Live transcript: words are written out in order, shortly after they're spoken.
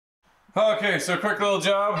Okay, so quick little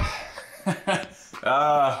job.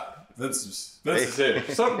 This is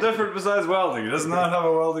it. Something different besides welding. He does not have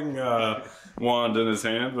a welding wand in his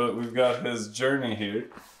hand, but we've got his journey here.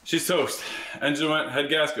 She's toast. Engine went, head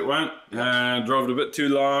gasket went, and drove it a bit too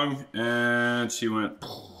long, and she went.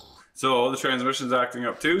 So the transmission's acting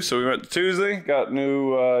up too. So we went to Tuesday, got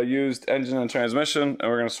new used engine and transmission,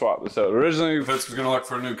 and we're gonna swap this out. Originally, Fitz was gonna look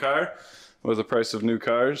for a new car. With the price of new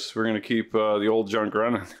cars, we're gonna keep the old junk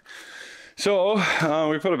running. So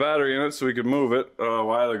we put a battery in it so we could move it a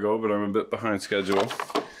while ago, but I'm a bit behind schedule.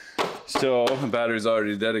 So the battery's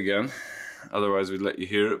already dead again. Otherwise we'd let you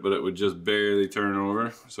hear it, but it would just barely turn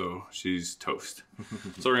over. So she's toast.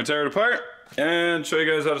 So we're gonna tear it apart and show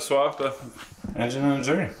you guys how to swap the engine and the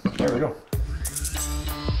journey. There we go.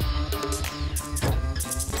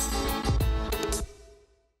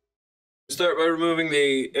 Start by removing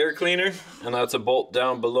the air cleaner, and that's a bolt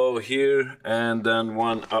down below here and then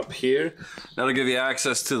one up here. That'll give you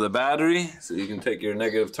access to the battery, so you can take your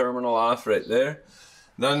negative terminal off right there.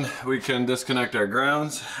 Then we can disconnect our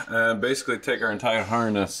grounds and basically take our entire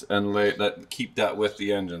harness and keep that with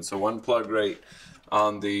the engine. So one plug right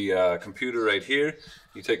on the computer right here.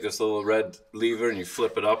 You take this little red lever and you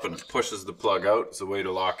flip it up and it pushes the plug out. It's a way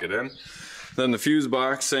to lock it in. Then the fuse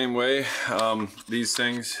box, same way. These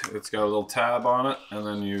things, it's got a little tab on it, and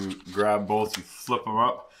then you grab both, you flip them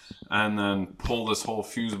up, and then pull this whole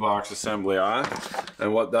fuse box assembly off.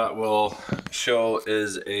 And what that will show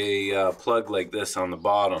is a plug like this on the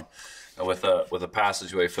bottom, with a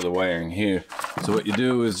passageway for the wiring here. So what you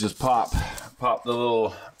do is just pop the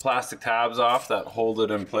little plastic tabs off that hold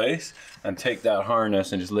it in place, and take that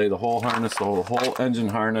harness and just lay the whole harness, the whole engine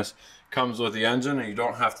harness comes with the engine, and you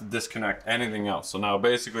don't have to disconnect anything else. So now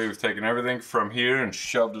basically we've taken everything from here and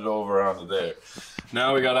shoved it over onto there.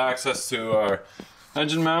 Now we got access to our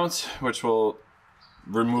engine mounts, which we'll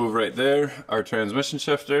remove right there, our transmission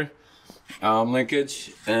shifter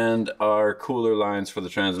linkage, and our cooler lines for the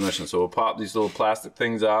transmission. So we'll pop these little plastic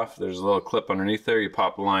things off. There's a little clip underneath there. You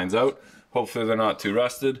pop the lines out. Hopefully they're not too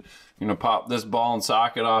rusted. You're gonna pop this ball and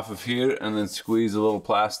socket off of here, and then squeeze the little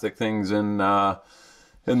plastic things in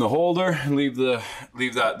the holder and leave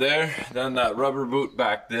that there. Then that rubber boot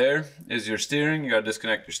back there is your steering. You gotta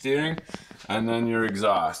disconnect your steering, and then your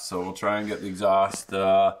exhaust. So we'll try and get the exhaust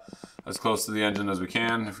as close to the engine as we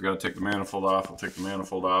can. If we gotta take the manifold off, we'll take the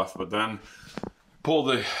manifold off, but then pull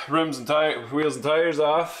the rims and wheels and tires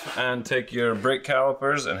off, and take your brake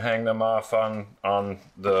calipers and hang them off on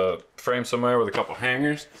the frame somewhere with a couple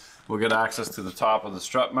hangers. We'll get access to the top of the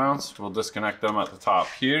strut mounts. We'll disconnect them at the top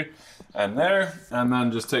here and there, and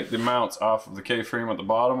then just take the mounts off of the K-frame at the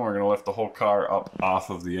bottom. We're gonna lift the whole car up off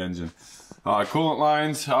of the engine. Coolant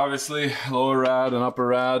lines, obviously, lower rad and upper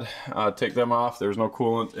rad, take them off. There's no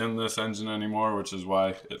coolant in this engine anymore, which is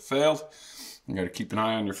why it failed. You gotta keep an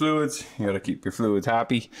eye on your fluids. You gotta keep your fluids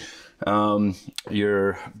happy.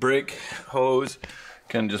 Your brake hose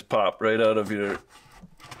can just pop right out of your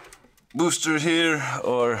booster here,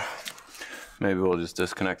 or maybe we'll just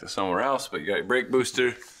disconnect it somewhere else, but you got your brake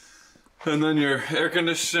booster. And then your air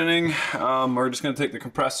conditioning, we're just gonna take the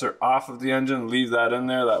compressor off of the engine, leave that in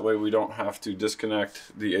there. That way we don't have to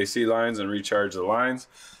disconnect the AC lines and recharge the lines.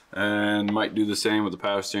 And might do the same with the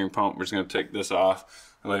power steering pump. We're just gonna take this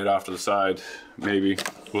off and lay it off to the side. Maybe,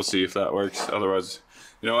 we'll see if that works. Otherwise,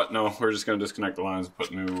 you know what, no, we're just gonna disconnect the lines and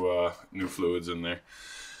put new fluids in there.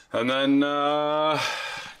 And then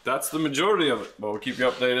that's the majority of it, but we'll keep you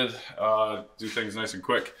updated, do things nice and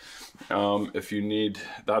quick. If you need,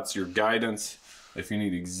 that's your guidance. If you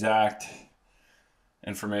need exact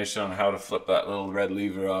information on how to flip that little red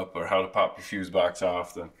lever up or how to pop your fuse box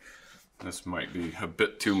off, then this might be a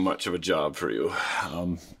bit too much of a job for you.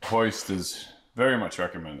 Hoist is very much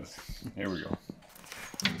recommended. Here we go.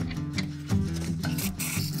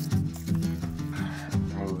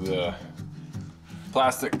 Remove the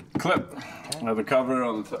plastic clip of the cover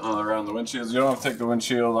around the windshield. You don't have to take the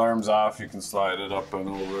windshield arms off. You can slide it up and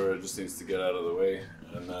over. It just needs to get out of the way.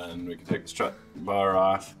 And then we can take the strut bar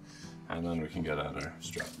off, and then we can get out our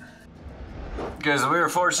strut. Okay, so we were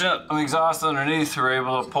fortunate on the exhaust underneath. We were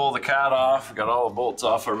able to pull the cat off. We got all the bolts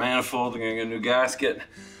off our manifold. We're gonna get a new gasket.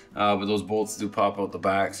 But those bolts do pop out the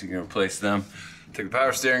back, so you can replace them. Take the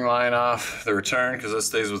power steering line off, the return, because this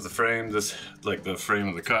stays with the frame, this like the frame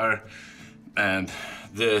of the car. And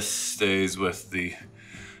this stays with the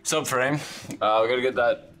subframe. We gotta get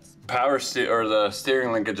that the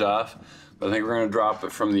steering linkage off, but I think we're gonna drop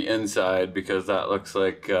it from the inside because that looks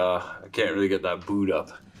like I can't really get that boot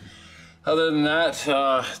up. Other than that,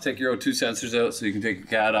 take your O2 sensors out so you can take your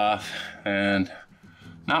cat off, and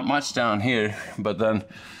not much down here, but then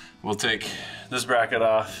we'll take this bracket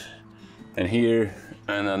off, and here,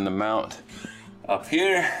 and then the mount up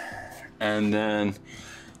here, and then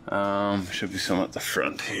should be some at the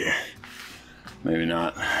front here. Maybe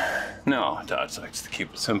not. No, Dodge likes to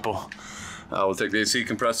keep it simple. We'll take the AC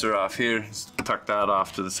compressor off here, just tuck that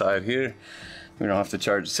off to the side here. We don't have to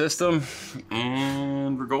charge the system,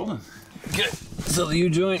 and we're golden. Good. So the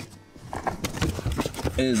U-joint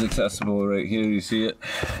is accessible right here, you see it.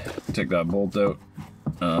 Take that bolt out,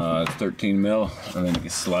 it's 13 mil, and then you can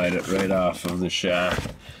slide it right off of the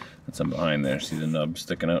shaft. That's behind there, see the nub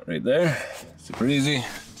sticking out right there. Super easy,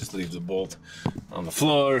 just leave the bolt on the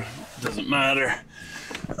floor, doesn't matter.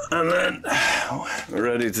 And then we're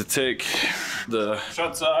ready to take the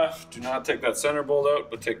struts off. Do not take that center bolt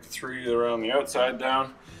out, but take the 3 around the outside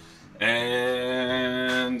down.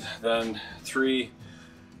 And then 3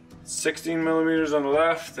 16 millimeters on the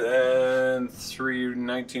left and 3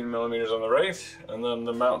 19 millimeters on the right. And then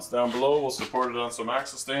the mounts down below, we'll support it on some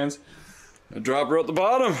axle stands. A dropper at the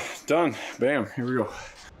bottom, done, bam, here we go.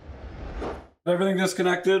 Everything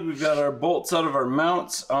disconnected, we've got our bolts out of our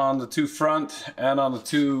mounts on the 2 front and on the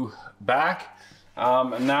 2 back.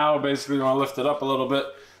 And now basically we want to lift it up a little bit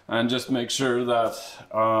and just make sure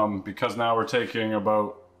that, because now we're taking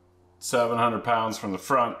about 700 pounds from the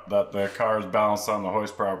front, that the car is balanced on the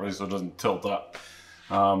hoist properly so it doesn't tilt up.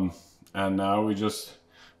 And now we just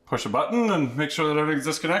push a button and make sure that everything's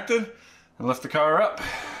disconnected and lift the car up.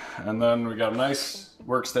 And then we got a nice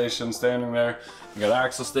workstation standing there. We got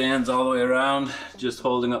axle stands all the way around, just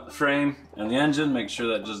holding up the frame and the engine, make sure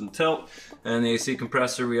that doesn't tilt. And the AC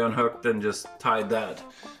compressor we unhooked and just tied that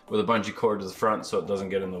with a bungee cord to the front so it doesn't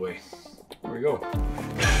get in the way. Here we go.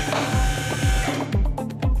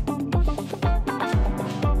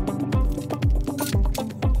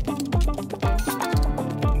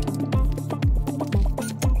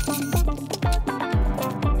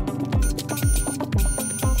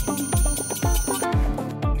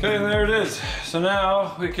 Okay, there it is. So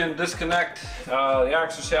now we can disconnect the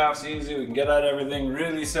axle shafts easy. We can get at everything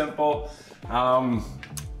really simple, and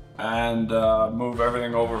move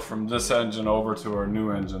everything over from this engine over to our new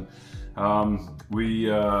engine. We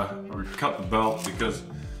cut the belt because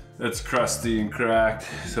it's crusty and cracked,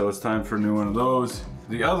 so it's time for a new one of those.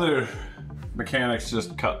 The other mechanics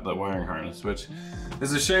just cut the wiring harness, which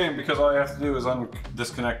is a shame because all you have to do is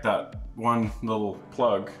disconnect that one little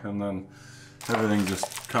plug, and then everything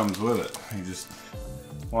just comes with it. You just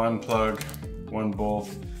one plug, one bolt,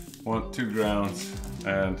 2 grounds,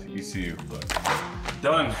 and ECU plug.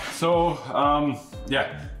 Done. So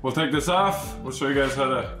yeah, we'll take this off. We'll show you guys how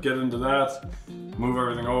to get into that, move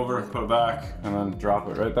everything over, put it back, and then drop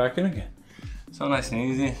it right back in again. So nice and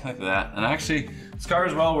easy, look at that. And actually, this car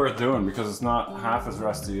is well worth doing because it's not half as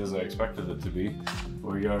rusty as I expected it to be.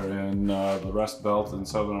 We are in the Rust Belt in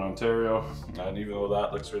Southern Ontario, and even though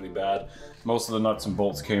that looks really bad, most of the nuts and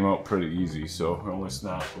bolts came out pretty easy. So we only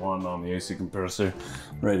snapped one on the AC compressor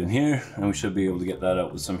right in here, and we should be able to get that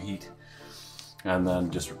out with some heat. And then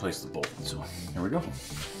just replace the bolt. So here we go.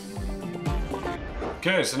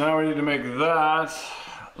 Okay, so now we need to make that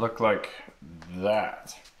look like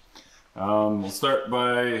that. We'll start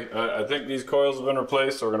by, I think these coils have been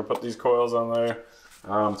replaced, so we're gonna put these coils on there,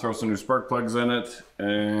 throw some new spark plugs in it,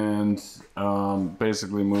 and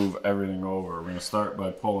basically move everything over. We're gonna start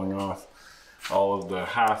by pulling off all of the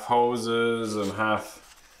half hoses and half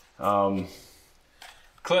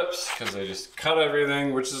clips, because they just cut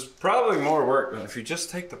everything, which is probably more work than if you just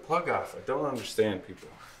take the plug off. I don't understand people.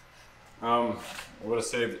 I would have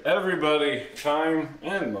saved everybody time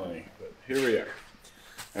and money, but here we are.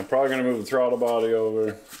 I'm probably going to move the throttle body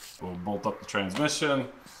over. We'll bolt up the transmission.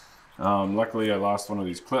 Luckily I lost one of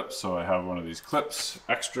these clips, so I have one of these clips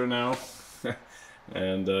extra now.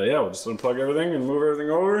 And yeah, we'll just unplug everything and move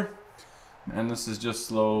everything over. And this is just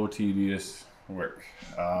slow, tedious work.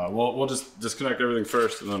 We'll just disconnect everything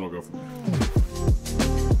first and then we'll go from there.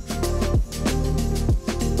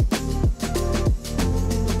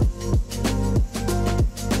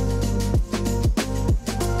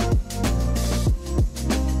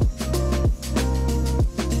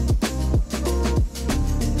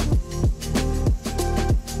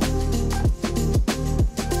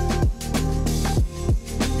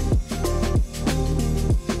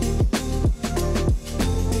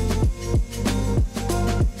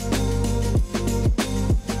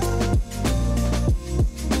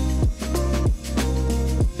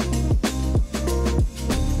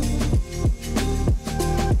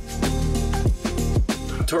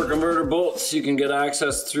 Torque converter bolts, you can get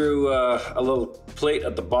access through a little plate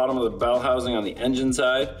at the bottom of the bell housing on the engine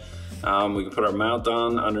side. We can put our mount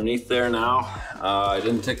on underneath there now. I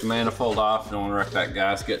didn't take the manifold off, don't want to wreck that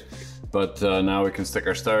gasket, but now we can stick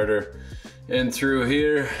our starter in through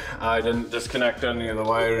here. I didn't disconnect any of the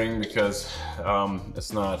wiring because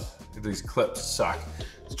it's not, these clips suck.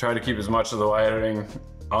 So try to keep as much of the wiring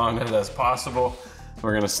on it as possible.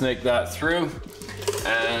 We're gonna snake that through,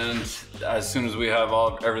 and as soon as we have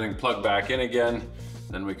everything plugged back in again,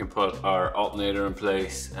 then we can put our alternator in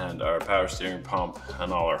place and our power steering pump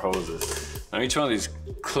and all our hoses. Now each one of these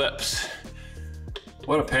clips,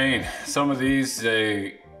 what a pain. Some of these,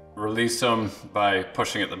 they release them by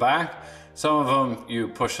pushing at the back. Some of them you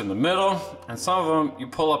push in the middle, and some of them you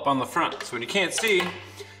pull up on the front. So when you can't see,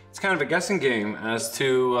 it's kind of a guessing game as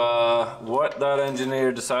to what that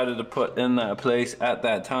engineer decided to put in that place at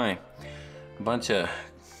that time. A bunch of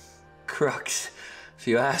crooks, if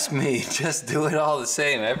you ask me. Just do it all the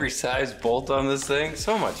same. Every size bolt on this thing.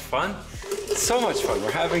 So much fun. So much fun.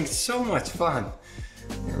 We're having so much fun.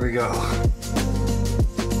 Here we go.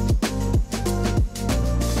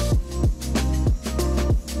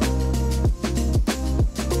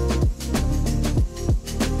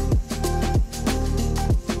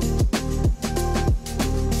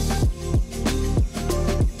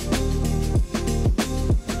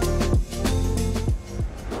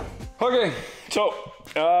 Okay, so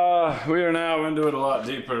we are now into it a lot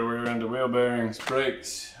deeper. We're into wheel bearings,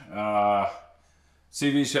 brakes,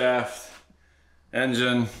 CV shaft,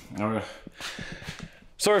 engine.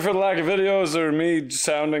 Sorry for the lack of videos or me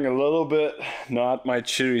sounding a little bit not my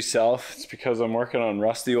cheery self. It's because I'm working on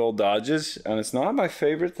rusty old Dodges, and it's not my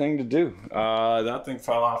favorite thing to do. That thing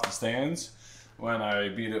fell off the stands when I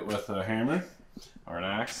beat it with a hammer or an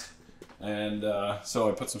axe. And so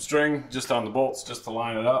I put some string just on the bolts just to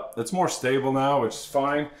line it up. It's more stable now, which is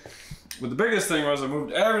fine. But the biggest thing was I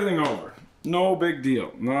moved everything over. No big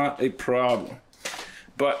deal, not a problem.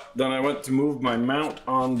 But then I went to move my mount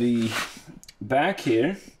on the back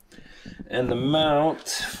here, and the mount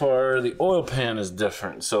for the oil pan is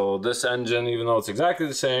different. So this engine, even though it's exactly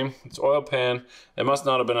the same, it's oil pan, it must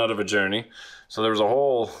not have been out of a journey. So there was a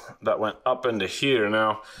hole that went up into here.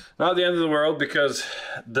 Now, not the end of the world because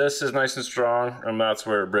this is nice and strong and that's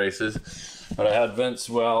where it braces. But I had Vince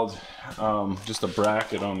weld just a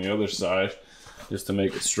bracket on the other side just to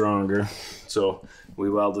make it stronger. So we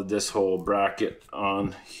welded this whole bracket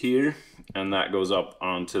on here, and that goes up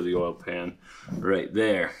onto the oil pan right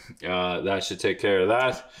there. That should take care of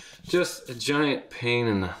that. Just a giant pain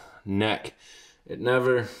in the neck. It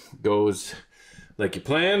never goes like you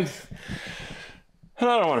planned. And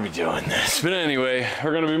I don't want to be doing this. But anyway,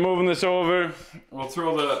 we're going to be moving this over. We'll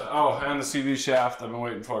throw the, oh, and the CV shaft. I've been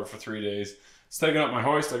waiting for it for 3 days. It's taking up my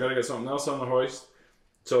hoist. I got to get something else on the hoist.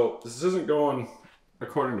 So this isn't going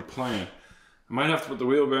according to plan. I might have to put the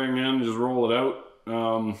wheel bearing in and just roll it out.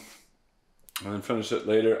 And then finish it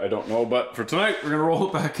later. I don't know. But for tonight, we're going to roll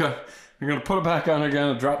it back up. We're going to put it back on again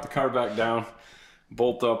and drop the car back down.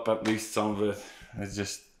 Bolt up at least some of it. It's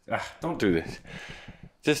just, don't do this.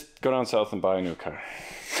 Just go down south and buy a new car.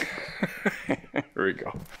 Here we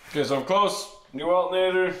go. Okay, so I'm close. New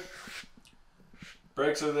alternator.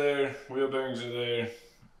 Brakes are there. Wheel bearings are there.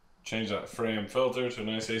 Change that frame filter to a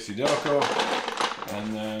nice AC Delco.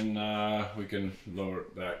 And then we can lower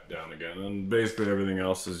it back down again. And basically everything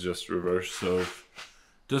else is just reverse. So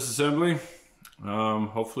disassembly.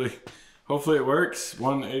 Hopefully it works.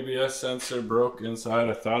 One ABS sensor broke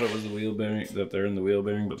inside. I thought it was the wheel bearing, that they're in the wheel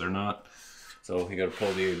bearing, but they're not. So you got to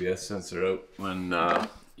pull the ABS sensor out when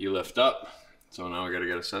you lift up. So now we got to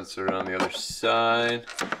get a sensor on the other side.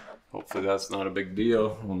 Hopefully that's not a big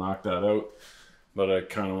deal. We'll knock that out. But I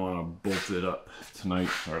kind of want to bolt it up tonight,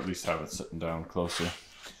 or at least have it sitting down closer.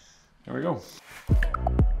 Here we go.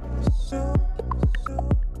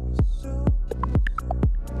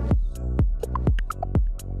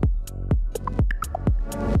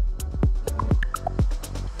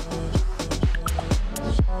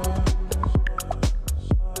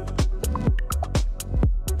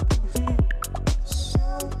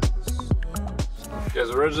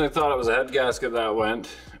 Originally thought it was a head gasket that went,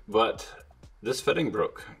 but this fitting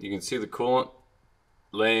broke. You can see the coolant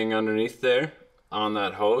laying underneath there on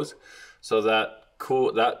that hose. So that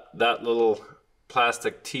little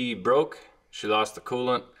plastic T broke. She lost the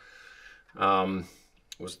coolant.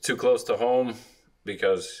 Was too close to home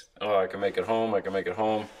because I can make it home,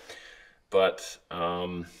 but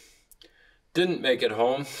didn't make it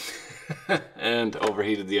home and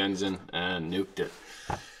overheated the engine and nuked it.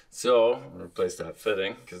 So I replaced that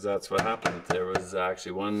fitting because that's what happened. There was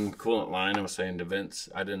actually one coolant line. I was saying to Vince,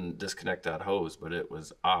 I didn't disconnect that hose, but it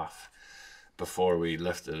was off before we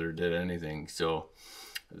lifted or did anything. So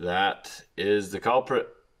that is the culprit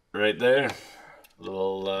right there. A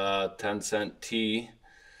little 10-cent T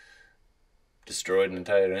destroyed an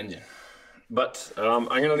entire engine. But I'm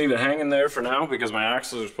gonna leave it hanging there for now because my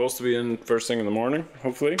axles are supposed to be in first thing in the morning,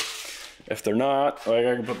 hopefully. If they're not, like,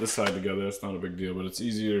 I can put this side together, it's not a big deal, but it's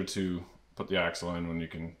easier to put the axle in when you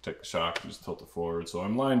can take the shock and just tilt it forward. So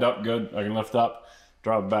I'm lined up good, I can lift up,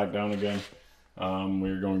 drop it back down again.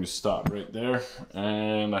 We're going to stop right there,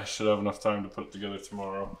 and I should have enough time to put it together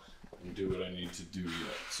tomorrow and do what I need to do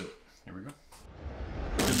yet. So here we go.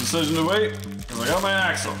 Good decision to wait, because I got my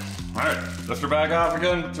axle. All right, lift her back off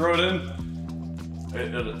again, throw it in.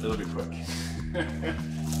 It'll be quick.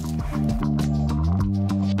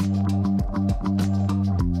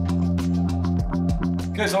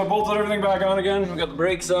 Okay, so I bolted everything back on again. We got the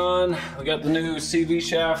brakes on, we got the new CV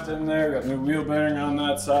shaft in there, got the new wheel bearing on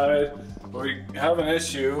that side. But we have an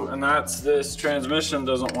issue, and that's this transmission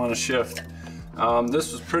doesn't want to shift.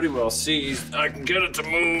 This was pretty well seized. I can get it to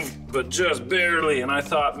move, but just barely. And I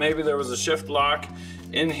thought maybe there was a shift lock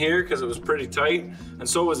in here because it was pretty tight, and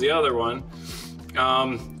so was the other one.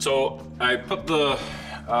 So I put the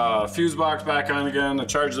fuse box back on again. I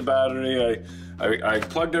charged the battery. I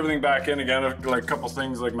plugged everything back in again. Like a couple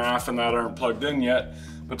things like MAF and that aren't plugged in yet.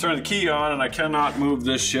 But turned the key on, and I cannot move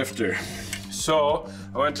this shifter. So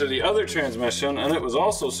I went to the other transmission, and it was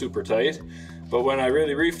also super tight, but when I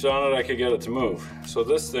really reefed on it, I could get it to move. So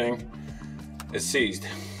this thing is seized.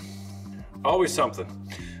 Always something.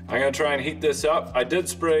 I'm gonna try and heat this up. I did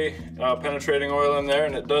spray penetrating oil in there,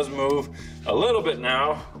 and it does move a little bit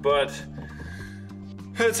now, but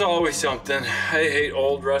it's always something. I hate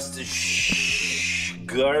old rusted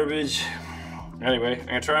garbage. Anyway, I'm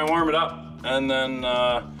gonna try and warm it up, and then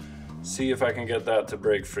see if I can get that to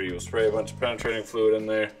break free. We'll spray a bunch of penetrating fluid in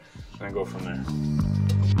there and go from there.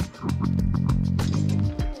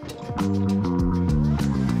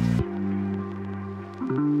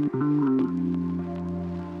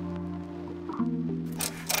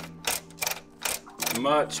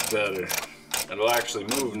 Much better. It'll actually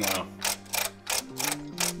move now.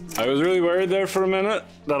 I was really worried there for a minute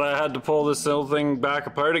that I had to pull this little thing back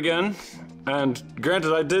apart again. And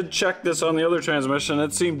granted, I did check this on the other transmission.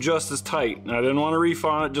 It seemed just as tight. And I didn't want to reef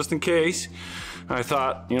on it just in case. I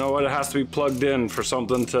thought, you know what, it has to be plugged in for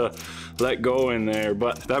something to let go in there.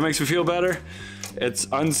 But that makes me feel better. It's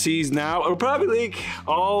unseized now. It'll probably leak.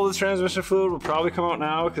 All the transmission fluid will probably come out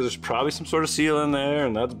now because there's probably some sort of seal in there,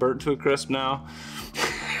 and that's burnt to a crisp now.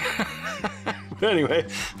 But anyway,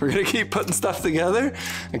 we're gonna keep putting stuff together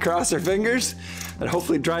and cross our fingers and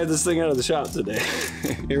hopefully drive this thing out of the shop today.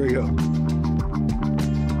 Here we go.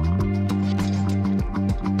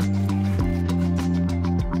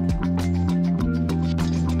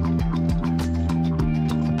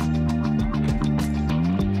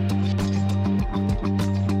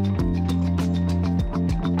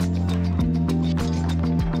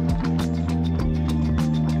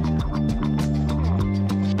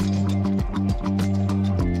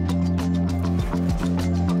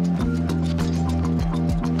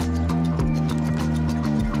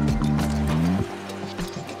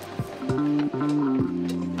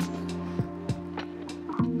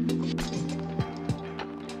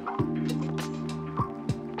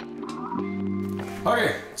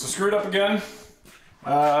 Okay, so screw it up again.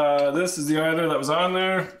 This is the idler that was on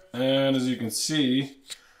there, and as you can see,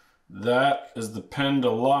 that is the pin to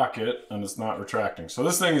lock it, and it's not retracting. So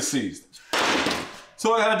this thing is seized.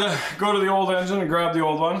 So I had to go to the old engine and grab the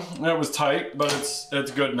old one. That was tight, but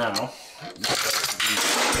it's good now.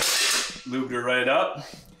 Lubed her right up.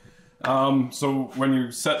 So when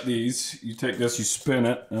you set these, you take this, you spin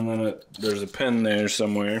it, and then there's a pin there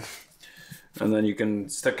somewhere. And then you can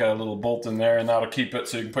stick a little bolt in there, and that'll keep it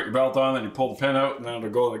so you can put your belt on, and you pull the pin out, and then it'll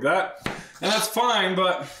go like that. And that's fine,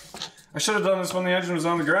 but I should have done this when the engine was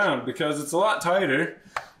on the ground because it's a lot tighter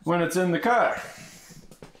when it's in the car.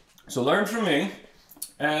 So learn from me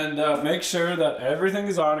and make sure that everything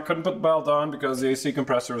is on. I couldn't put the belt on because the AC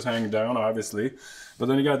compressor was hanging down, obviously. But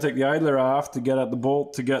then you gotta take the idler off to get at the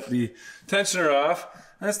bolt to get the tensioner off,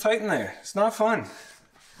 and it's tight in there. It's not fun.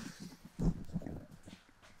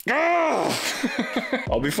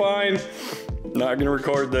 I'll be fine. Not gonna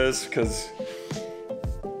record this because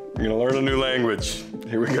I'm gonna learn a new language.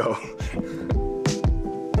 Here we go.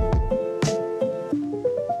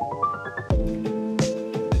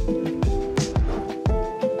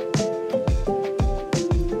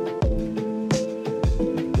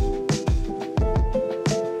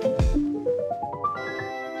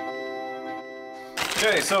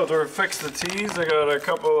 Okay, so to fix the T's, I got a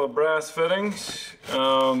couple of brass fittings,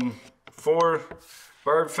 4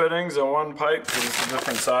 barb fittings and 1 pipe because it's a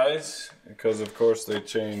different size. Because of course they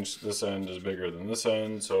changed, this end is bigger than this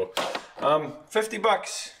end. So 50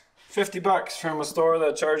 bucks from a store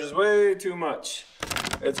that charges way too much.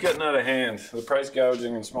 it's getting out of hand. The price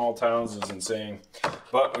gouging in small towns is insane.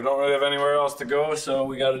 But we don't really have anywhere else to go, so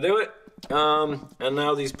we got to do it. And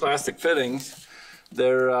now these plastic fittings,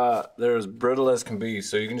 they're as brittle as can be.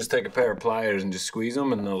 So you can just take a pair of pliers and just squeeze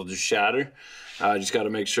them and they'll just shatter. Just got to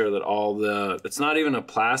make sure that all it's not even a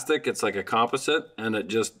plastic, it's like a composite, and it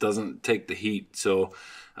just doesn't take the heat. So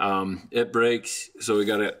it breaks. So we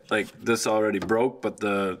got it, like this already broke, but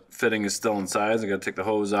the fitting is still inside. So I got to take the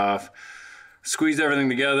hose off, squeeze everything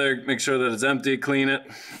together, make sure that it's empty, clean it.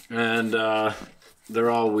 And they're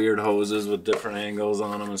all weird hoses with different angles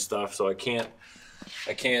on them and stuff. So I can't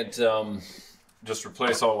just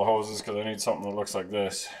replace all the hoses because I need something that looks like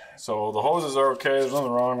this. So the hoses are okay. There's nothing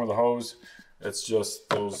wrong with the hose. It's just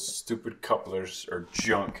those stupid couplers are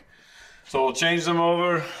junk. So we'll change them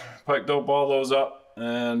over, pipe dope all those up,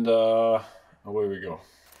 and away we go.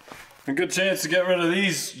 A good chance to get rid of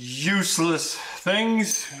these useless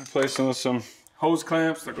things. Replace them with some hose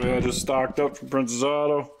clamps like I just stocked up from Princess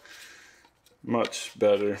Auto. Much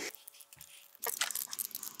better.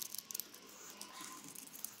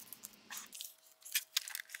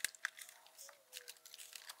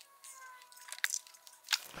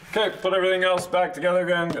 Okay, put everything else back together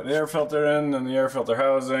again, got the air filter in and the air filter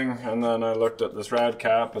housing, and then I looked at this rad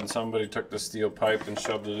cap and somebody took the steel pipe and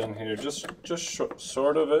shoved it in here, just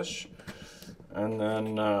sort of-ish, and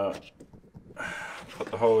then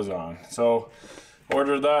put the hose on. So,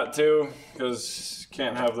 ordered that too, because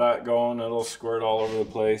can't have that going, it'll squirt all over the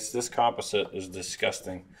place. This composite is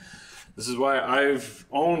disgusting. This is why I've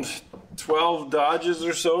owned 12 Dodges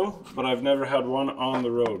or so, but I've never had one on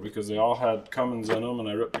the road because they all had Cummins in them, and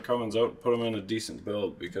I ripped the Cummins out and put them in a decent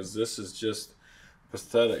build because this is just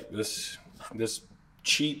pathetic. This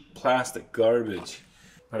cheap plastic garbage.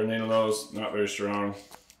 Powder needle nose, not very strong.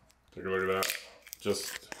 Take a look at that.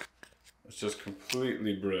 It's just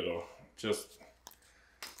completely brittle. Just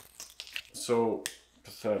so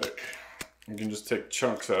pathetic. You can just take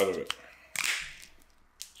chunks out of it.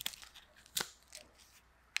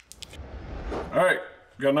 All right,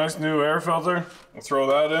 got a nice new air filter. I'll throw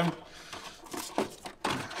that in.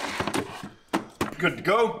 Good to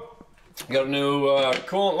go. Got a new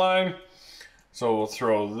coolant line, so we'll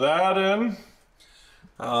throw that in.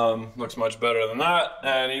 Looks much better than that,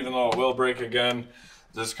 and even though it will break again,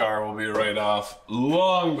 this car will be right off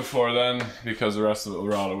long before then because the rest of it will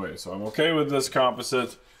rot away. So I'm okay with this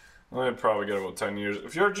composite. I'd probably get about 10 years.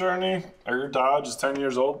 If your Journey or your Dodge is 10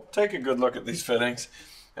 years old, take a good look at these fittings.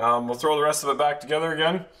 We'll throw the rest of it back together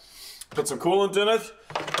again, put some coolant in it,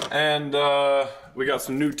 and we got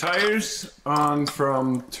some new tires on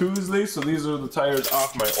from Tuesday. So these are the tires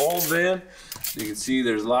off my old van. So you can see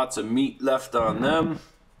there's lots of meat left on them.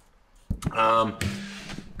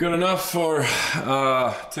 Good enough for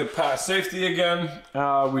to pass safety again.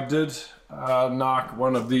 We did knock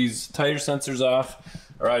one of these tire sensors off,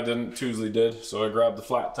 or I didn't, Tuesday did. So I grabbed the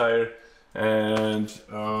flat tire and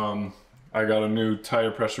I got a new tire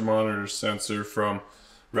pressure monitor sensor from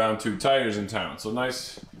Round 2 Tires in town. So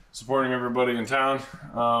nice supporting everybody in town.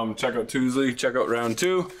 Check out Tuesday, check out Round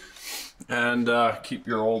 2, and keep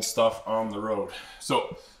your old stuff on the road. So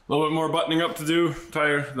a little bit more buttoning up to do,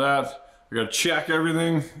 tire that. We gotta check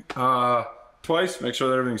everything twice, make sure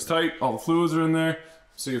that everything's tight, all the fluids are in there,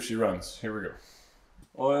 see if she runs. Here we go.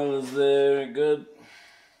 Oil is there, good.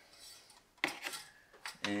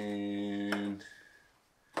 And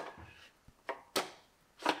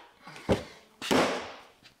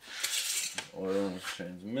oil in the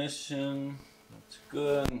transmission, that's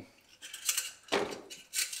good.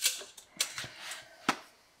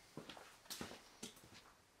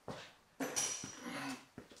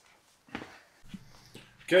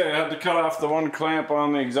 Okay, I had to cut off the one clamp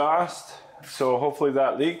on the exhaust, so hopefully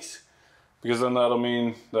that leaks, because then that'll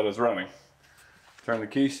mean that it's running. Turn the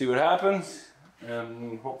key, see what happens,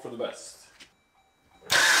 and hope for the best.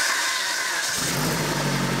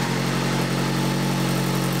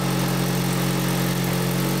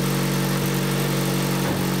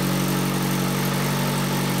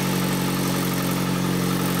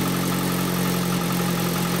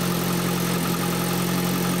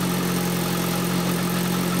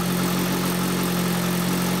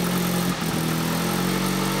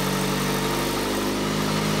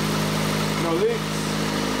 No leaks.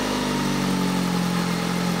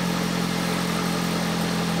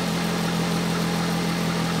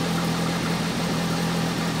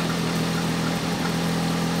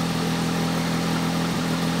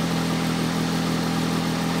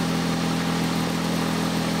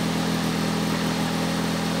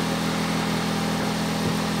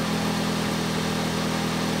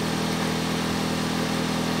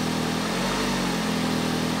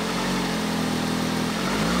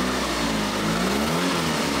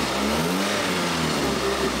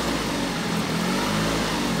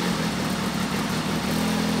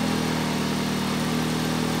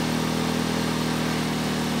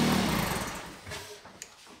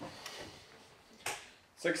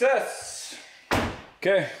 Success!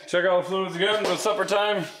 Okay, check out the fluids again. It's supper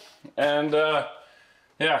time. And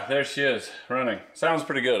yeah, there she is, running. Sounds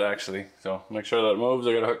pretty good actually. So make sure that it moves.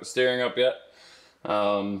 I gotta hook the steering up yet.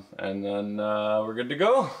 And then we're good to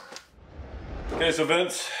go. Okay, so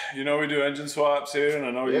Vince, you know we do engine swaps here, and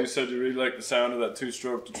I know you said you really like the sound of that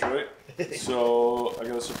two-stroke Detroit. So I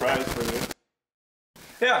got a surprise for you.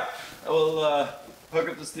 Yeah, I will hook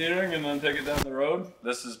up the steering and then take it down the road.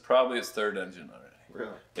 This is probably its third engine already.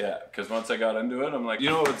 Really? Yeah, because once I got into it, I'm like, you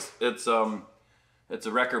know, it's a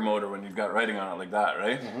wrecker motor when you've got writing on it like that,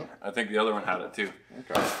 right? Mm-hmm. I think the other one had it too.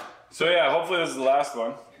 Okay. So yeah, hopefully this is the last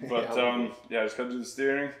one. But yeah, I just got to do the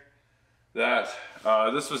steering.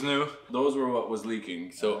 This was new. Those were what was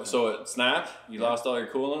leaking. So it snapped. You lost all your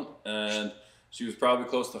coolant, and she was probably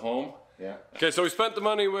close to home. Yeah. Okay, so we spent the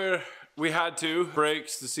money where we had to.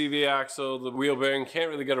 Brakes, the CV axle, the wheel bearing, can't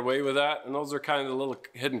really get away with that. And those are kind of the little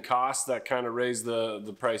hidden costs that kind of raise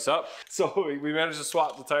the price up. So we managed to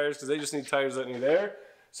swap the tires because they just need tires that need air.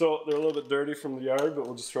 So they're a little bit dirty from the yard, but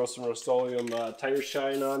we'll just throw some Rust-Oleum tire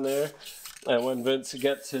shine on there. And when Vince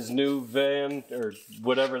gets his new van, or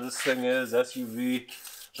whatever this thing is, SUV,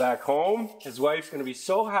 back home, his wife's gonna be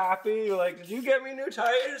so happy. You're like, did you get me new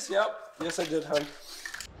tires? Yep, yes I did, hon.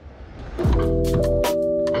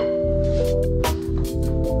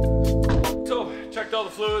 So, checked all the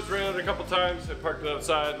fluids, ran it a couple times. I parked it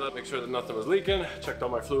outside, let make sure that nothing was leaking. Checked all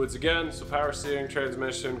my fluids again, so power steering,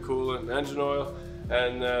 transmission, coolant, and engine oil.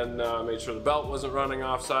 And then made sure the belt wasn't running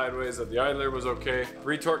off sideways, that the idler was okay.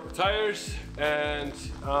 Retorqued the tires, and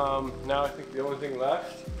now I think the only thing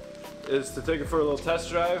left is to take it for a little test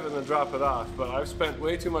drive and then drop it off. But I've spent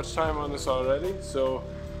way too much time on this already, so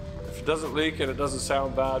if it doesn't leak and it doesn't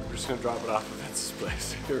sound bad, we're just gonna drop it off at Vince's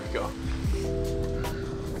place. Here we go.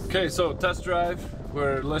 Okay, so test drive.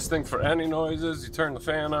 We're listening for any noises. You turn the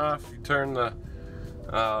fan off, you turn the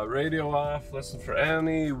radio off, listen for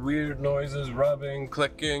any weird noises, rubbing,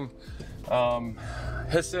 clicking,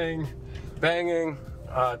 hissing, banging,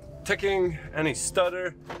 ticking, any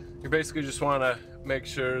stutter. You basically just want to make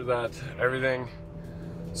sure that everything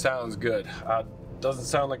sounds good. Doesn't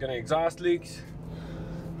sound like any exhaust leaks.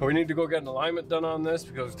 But we need to go get an alignment done on this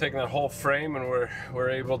because we're taking that whole frame and we're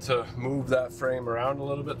able to move that frame around a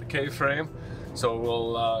little bit, the K-frame. So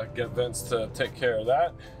we'll get Vince to take care of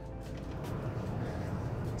that.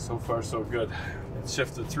 So far so good. It's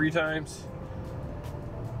shifted 3 times.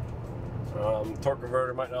 Torque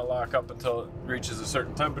converter might not lock up until it reaches a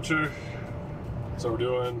certain temperature. So we're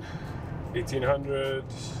doing 1800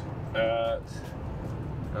 at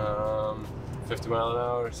 50 mile an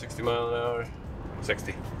hour, 60 mile an hour,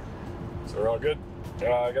 60. So we're all good.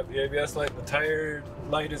 I got the ABS light, the tire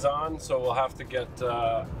light is on, so we'll have to get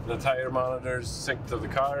the tire monitors synced to the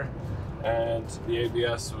car. And the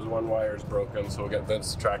ABS was one wire is broken, so we'll get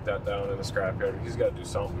Vince to track that down in the scrapyard. He's got to do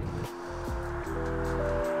something.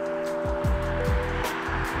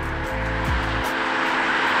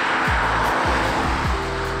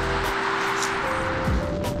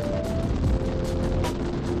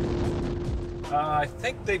 I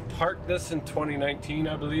think they parked this in 2019,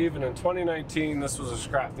 I believe, and in 2019 this was a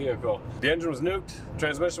scrap vehicle. The engine was nuked,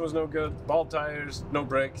 transmission was no good, ball tires, no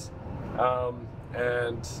brakes. I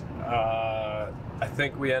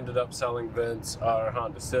think we ended up selling Vince our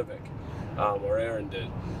Honda Civic, or Aaron did.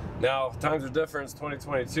 Now, times are different, it's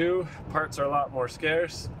 2022, parts are a lot more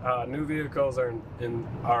scarce. New vehicles are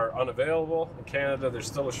unavailable. In Canada, there's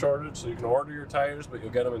still a shortage, so you can order your tires, but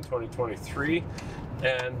you'll get them in 2023.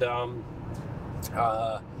 And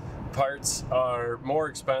parts are more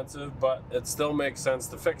expensive, but it still makes sense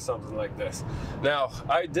to fix something like this. Now,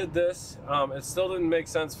 I did this, it still didn't make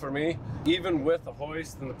sense for me. Even with the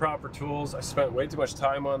hoist and the proper tools, I spent way too much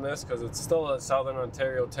time on this because it's still a Southern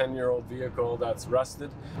Ontario 10-year-old vehicle that's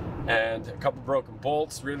rusted, and a couple broken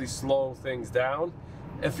bolts really slow things down.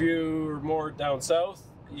 If you're more down south,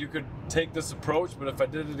 you could take this approach, but if I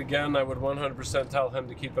did it again, I would 100% tell him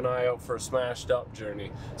to keep an eye out for a smashed up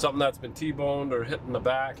journey. Something that's been T-boned or hit in the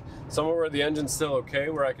back. Somewhere where the engine's still okay,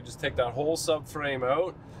 where I could just take that whole subframe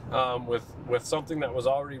out with something that was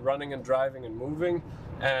already running and driving and moving,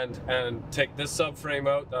 and take this subframe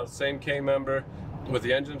out, that same K-member, with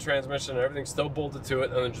the engine, transmission, and everything still bolted to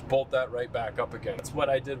it, and then just bolt that right back up again. That's what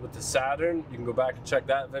I did with the Saturn. You can go back and check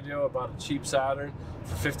that video. I bought a cheap Saturn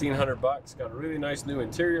for 1,500 bucks. Got a really nice new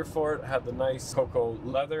interior for it. Had the nice cocoa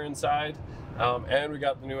leather inside. and we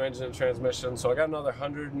got the new engine and transmission. So I got another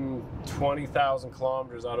 120,000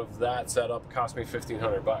 kilometers out of that setup. It cost me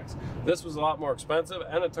 $1,500. This was a lot more expensive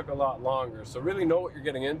and it took a lot longer. So really know what you're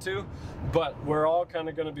getting into, but we're all kind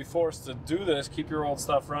of going to be forced to do this. Keep your old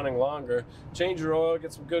stuff running longer, change your oil,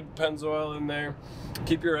 get some good Pennzoil in there,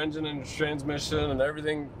 keep your engine and transmission and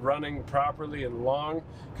everything running properly and long,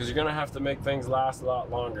 because you're going to have to make things last a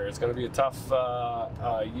lot longer. It's going to be a tough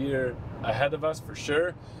year ahead of us for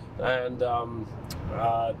sure. And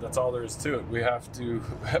that's all there is to it. We have to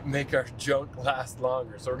make our junk last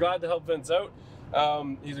longer. So we're glad to help Vince out.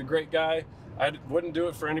 He's a great guy. I wouldn't do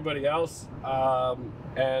it for anybody else.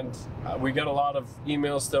 And we get a lot of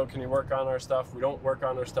emails still, can you work on our stuff? We don't work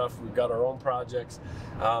on our stuff. We've got our own projects.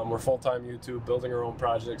 We're full-time YouTube, building our own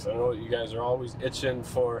projects. I know that you guys are always itching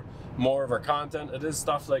for more of our content. It is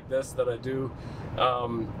stuff like this that I do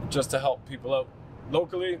just to help people out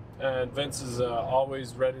locally, and Vince is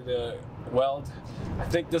always ready to weld. I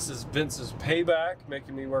think this is Vince's payback,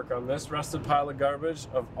 making me work on this rusted pile of garbage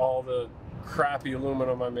of all the crappy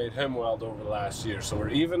aluminum I made him weld over the last year. So we're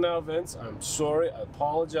even now, Vince. I'm sorry. I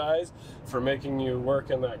apologize for making you work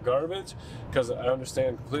in that garbage, because I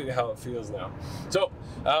understand completely how it feels now. So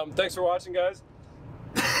thanks for watching, guys.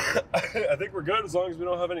 I think we're good as long as we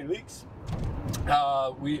don't have any leaks.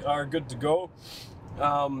 We are good to go.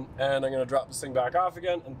 And I'm going to drop this thing back off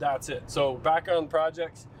again, and that's it. So back on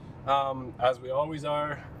projects, as we always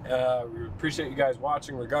are. We appreciate you guys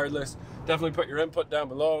watching regardless. Definitely put your input down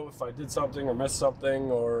below if I did something or missed something,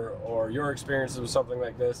 or your experiences with something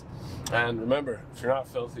like this. And remember, if you're not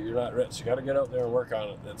filthy, you're not rich. You got to get out there and work on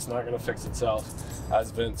it. It's not going to fix itself, as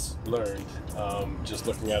Vince learned just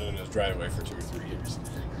looking at it in his driveway for 2 or 3 years.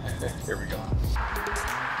 Here we go.